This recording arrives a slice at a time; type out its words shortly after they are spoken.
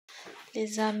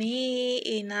thesame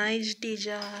inaj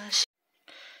dijas.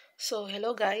 So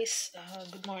hello guys,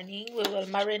 good morning. We will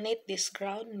marinate this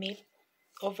ground meat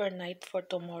overnight for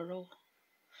tomorrow.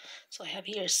 So I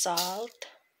have here salt.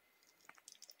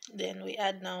 Then we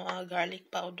add now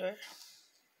garlic powder.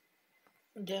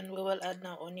 Then we will add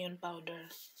now onion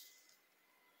powder.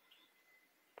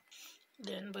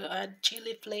 Then we'll add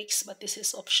chili flakes, but this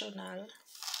is optional.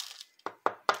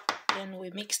 Then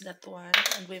we mix that one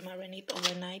and we marinate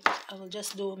overnight. I will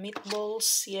just do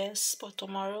meatballs, yes, for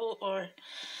tomorrow, or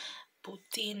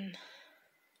poutine.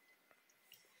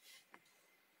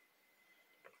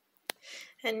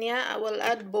 And yeah, I will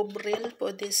add bovril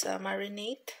for this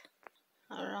marinade.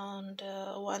 Around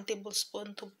 1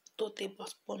 tablespoon to 2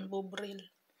 tablespoon bovril.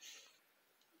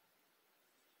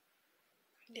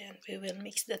 Then we will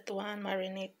mix that one,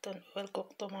 marinate, we'll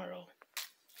cook tomorrow.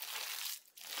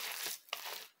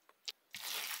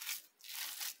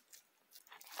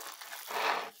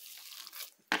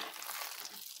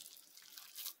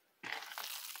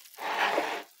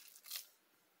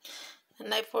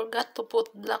 And I forgot to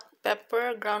put black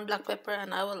pepper, ground black pepper,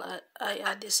 and I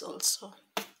add this also.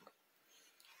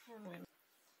 And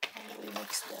we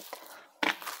mix that.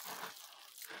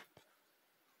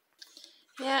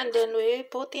 Yeah, and then we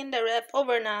put in the ref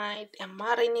overnight and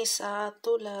marinate sa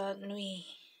tula nui.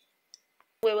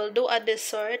 We will do a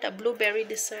dessert, a blueberry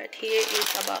dessert. Here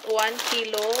is about 1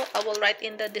 kilo. I will write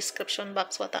in the description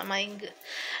box what are my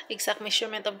exact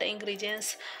measurement of the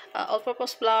ingredients.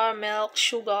 All-purpose flour, milk,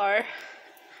 sugar,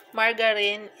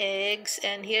 margarine, eggs,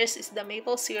 and here's is the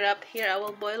maple syrup. Here I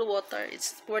will boil water.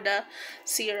 It's for the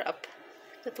syrup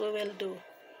that we will do.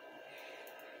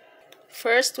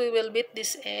 First, we will beat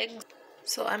this egg.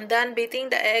 So I'm done beating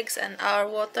the eggs and our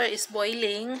water is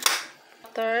boiling.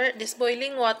 This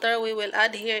boiling water we will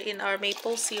add here in our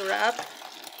maple syrup,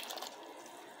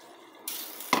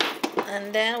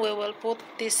 and then we will put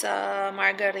this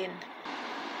margarine.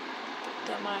 Put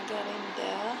the margarine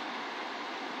there.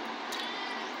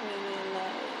 We will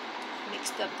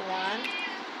mix that one.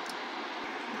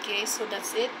 Okay, so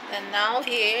that's it. And now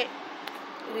here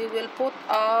we will put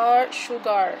our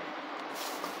sugar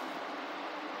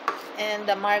and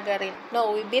the margarine.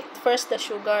 No, we beat first the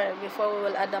sugar before we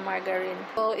will add the margarine.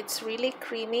 So it's really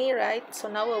creamy, right? So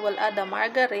now we will add the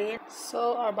margarine.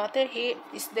 So our butter here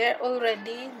is there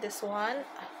already. This one,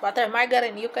 butter,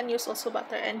 margarine. You can use also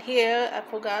butter. And here I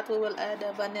forgot, we will add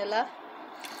the vanilla.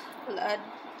 We'll add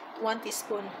 1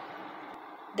 teaspoon.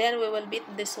 Then we will beat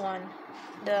this one,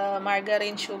 the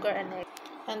margarine, sugar, and egg.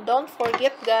 And don't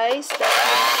forget guys that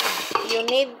you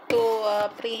need to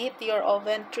preheat your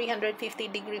oven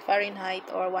 350°F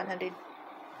or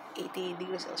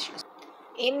 180°C.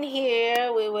 In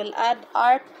here we will add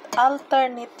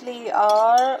alternately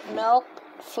our milk,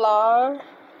 flour.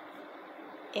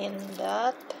 In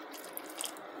that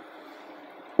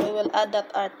we will add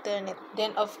that alternate.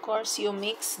 Then of course you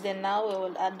mix. Then now we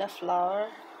will add the flour.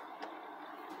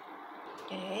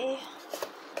 Okay,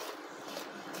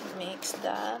 mix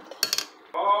that,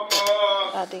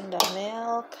 adding the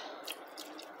milk,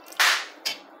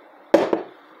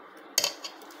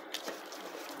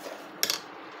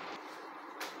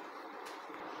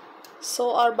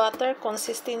 so our butter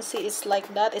consistency is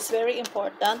like that. It's very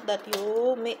important that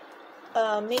you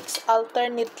mix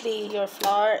alternately your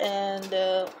flour and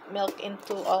the milk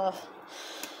into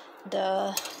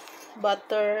the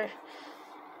butter,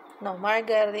 no,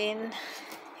 margarine,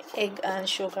 egg, and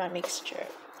sugar mixture.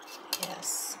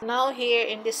 Yes. Now here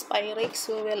in this Pyrex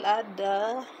we will add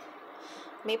the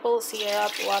maple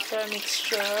syrup water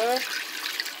mixture.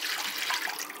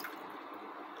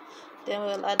 Then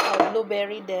we'll add our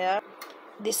blueberry there.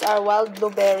 These are wild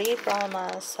blueberry from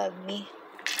Saguenay.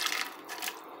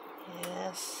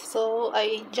 Yes. So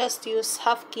I just use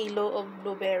half kilo of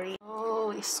blueberry. Oh,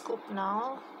 we scoop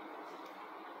now.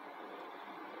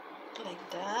 Like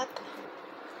that.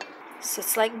 So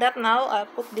it's like that now. I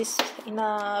put this in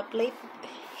a plate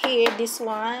here, this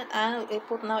one, and we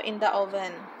put now in the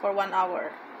oven for 1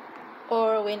 hour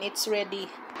or when it's ready.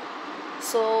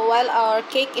 So while our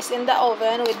cake is in the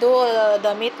oven, we do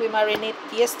the meat we marinate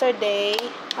yesterday.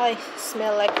 I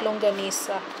smell like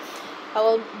longanisa. I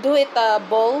will do it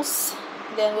balls,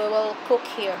 then we will cook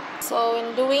here. So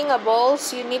in doing a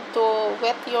balls, you need to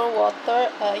wet your water,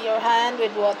 your hand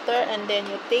with water, and then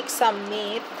you take some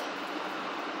meat.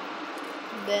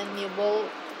 Then you bowl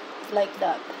like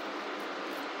that.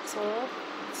 So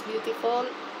it's beautiful,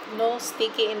 no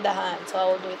sticky in the hand. So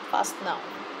I will do it fast now.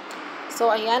 So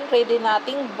ayan, ready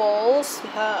nating balls. We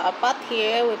have a pot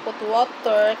here. We put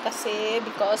water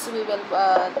because we will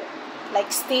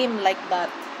like steam like that.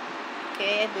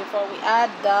 Okay, before we add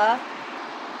the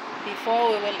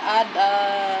before we will add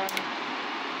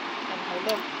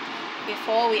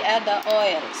before we add the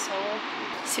oil. So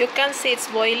as you can see, it's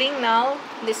boiling now.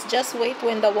 Let's just wait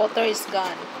when the water is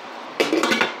gone.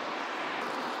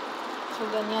 So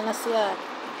ganyan na siya,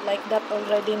 like that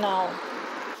already now.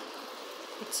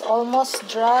 It's almost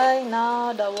dry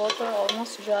now. The water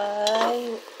almost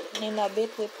dry. In a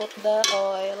bit we put the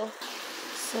oil.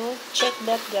 So check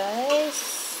that, guys.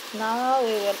 Now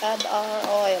we will add our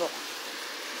oil.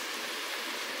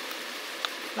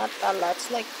 Not a lot,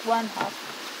 it's like 1/2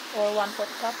 or 1/4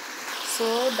 cup.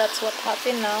 So that's what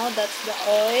happened now. That's the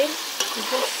oil. You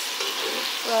just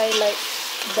fry like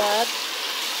that.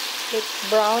 It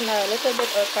brown a little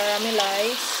bit or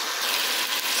caramelize.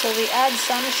 So we add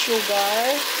some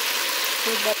sugar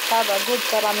so that have a good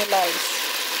caramelize.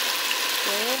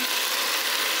 Okay.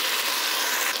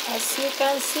 As you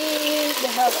can see,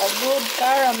 they have a good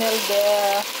caramel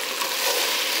there.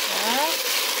 Yeah.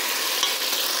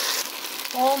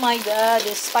 Oh my god,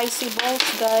 these spicy balls,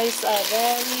 guys, are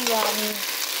very yummy.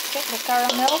 Check the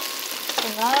caramel. So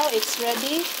now it's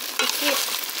ready to keep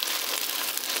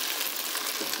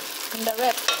in the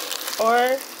rep.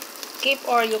 Or keep,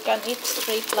 or you can eat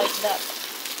straight like that.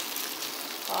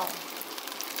 Wow.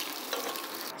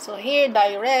 So here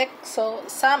direct, so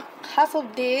half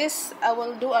of this I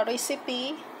will do a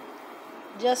recipe.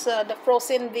 Just the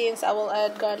frozen beans, I will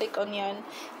add garlic, onion.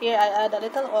 Here I add a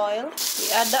little oil. We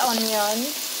add the onion.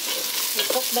 We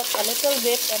cook that a little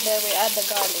bit, and then we add the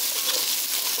garlic.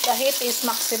 The heat is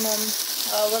maximum.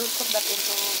 We'll put that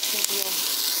into medium.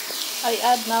 I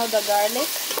add now the garlic.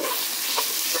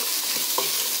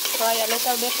 Fry a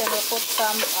little bit, and we put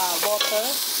some water.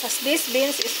 As this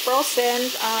beans is frozen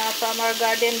from our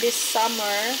garden this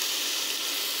summer,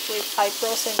 I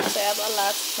frozen because I have a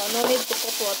lot. No need to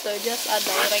put water, just add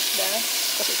direct there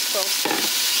because it's frozen.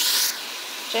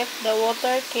 Check the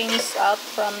water comes out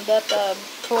from that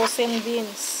frozen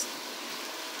beans.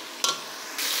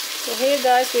 So here,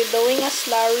 guys, we're doing a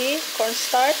slurry,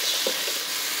 cornstarch.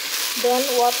 Then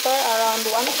water around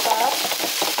 1 cup.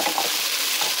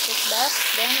 Like that.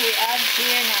 Then we add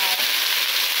here now.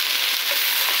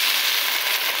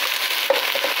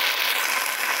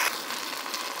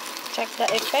 Check the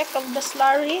effect of the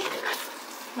slurry.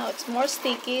 Now it's more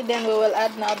sticky. Then we will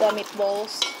add now the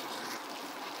meatballs.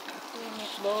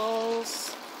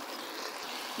 Meatballs.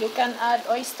 You can add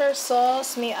oyster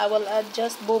sauce. Me, I will add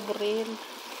just bovril.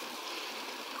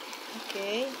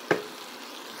 Okay.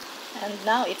 And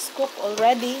now it's cooked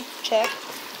already. Check.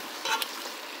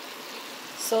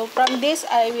 So from this,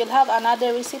 I will have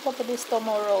another recipe for this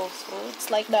tomorrow. So it's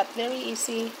like that, very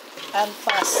easy and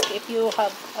fast if you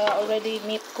have already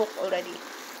meat cooked already.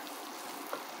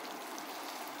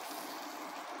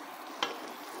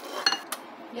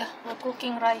 Yeah, we're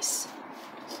cooking rice.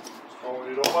 Oh,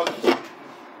 you don't want.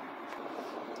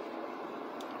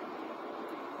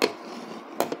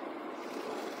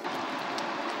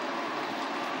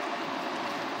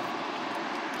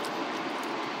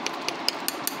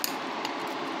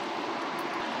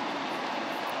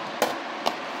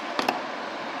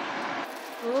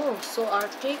 Oh, so our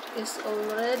cake is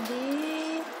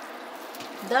already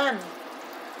done.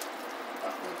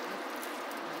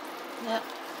 Yeah,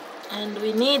 and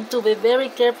we need to be very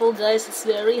careful, guys. It's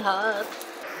very hot.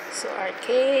 So our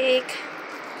cake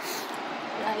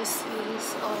rice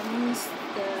is almost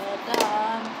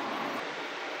done.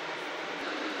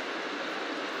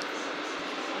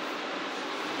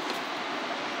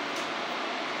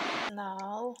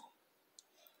 Now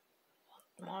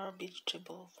more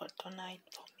vegetable for tonight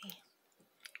for me.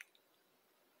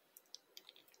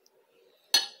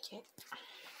 Okay.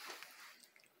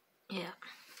 Yeah.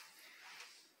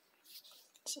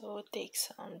 So take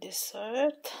some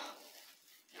dessert.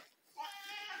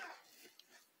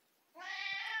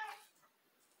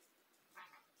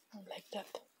 Like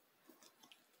that.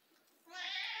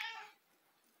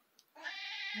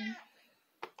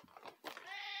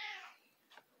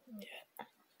 Yeah.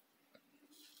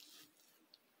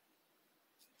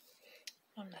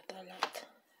 Not a lot.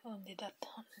 Only that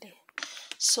only.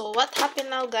 So what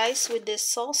happened now, guys, with this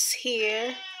sauce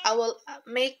here, I will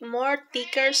make more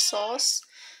thicker sauce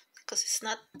because it's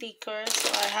not thicker. So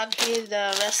I have here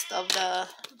the rest of the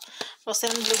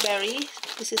frozen blueberry.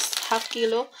 This is ½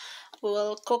 kilo. We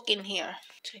will cook in here.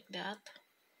 Check that.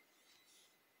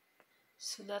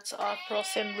 So that's our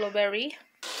frozen blueberry.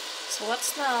 So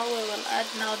what's now? We will add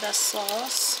now the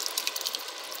sauce.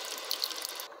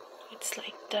 It's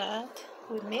like that.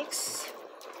 We mix.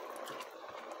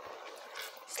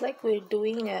 It's like we're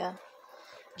doing a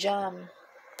jam.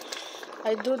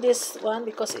 I do this one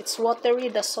because it's watery,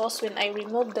 the sauce. When I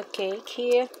remove the cake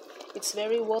here, it's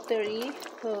very watery.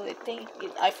 So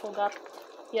I forgot,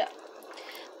 yeah,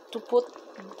 to put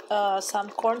some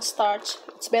cornstarch.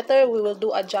 It's better we will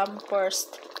do a jam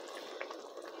first.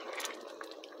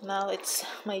 Now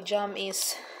my jam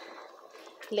is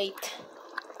late.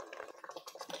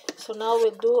 So now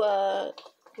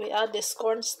we add this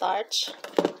cornstarch.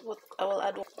 I will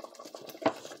add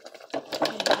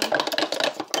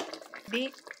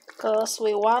because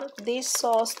we want this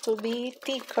sauce to be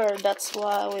thicker. That's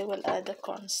why we will add the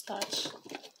cornstarch.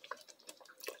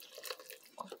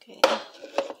 Okay.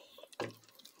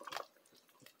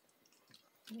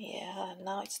 Yeah,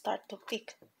 now it starts to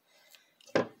thick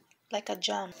like a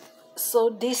jam. So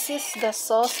this is the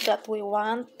sauce that we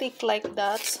want, thick like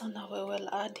that. So now we will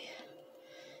add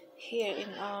here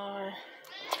in our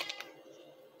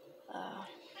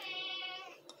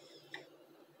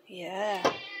yeah.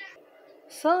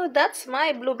 So that's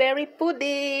my blueberry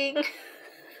pudding.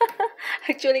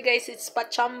 Actually guys, it's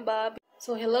pachamba.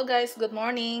 So hello guys, good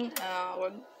morning.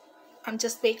 I'm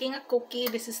just baking a cookie.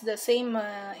 This is the same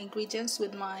ingredients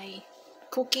with my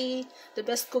cookie, the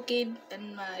best cookie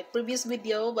in my previous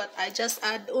video, but I just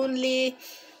add only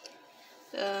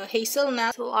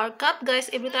hazelnut. So our cat guys,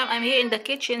 every time I'm here in the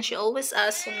kitchen, she always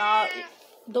asks, so now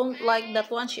don't like that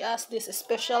one, she asks this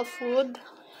special food,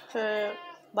 her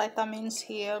vitamins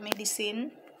here,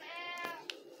 medicine.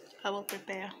 I will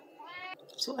prepare.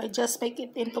 So I just make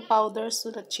it into powder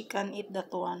so that she can eat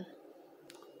that one.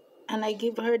 And I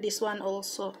give her this one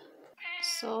also.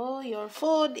 So your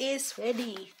food is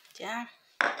ready. Yeah.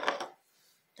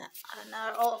 And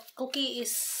our cookie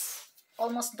is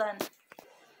almost done.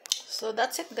 So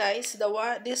that's it guys.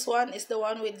 This one is the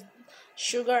one with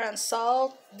sugar and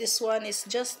salt. This one is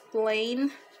just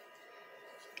plain.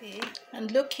 Okay.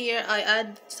 And look here, I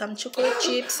add some chocolate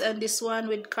chips and this one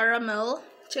with caramel.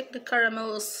 Check the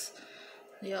caramels.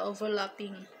 They are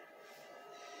overlapping.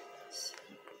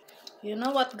 You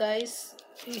know what guys,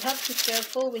 you have to be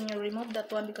careful when you remove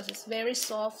that one because it's very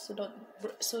soft, so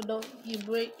don't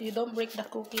break the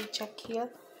cookie. Check here.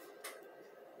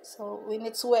 So when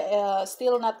it's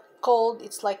still not cold,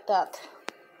 it's like that.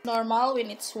 Normal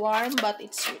when it's warm, but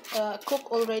it's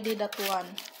cooked already, that one.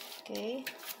 Okay.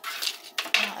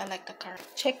 I like the caramel.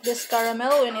 Check this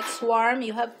caramel when it's warm.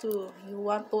 You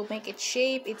want to make it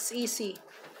shape. It's easy.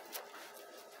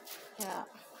 Yeah.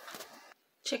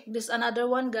 Check this another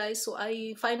one guys. So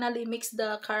I finally mixed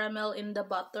the caramel in the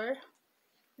butter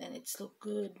and it's look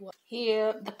good.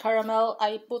 Here the caramel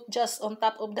I put just on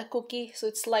top of the cookie, so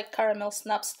it's like caramel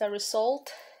snaps the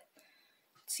result.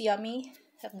 It's yummy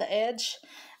at the edge.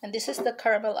 And this is the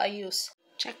caramel I use.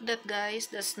 Check that guys,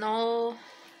 the snow,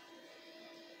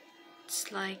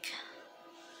 it's like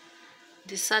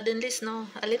this, suddenly snow,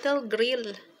 a little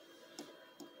grill.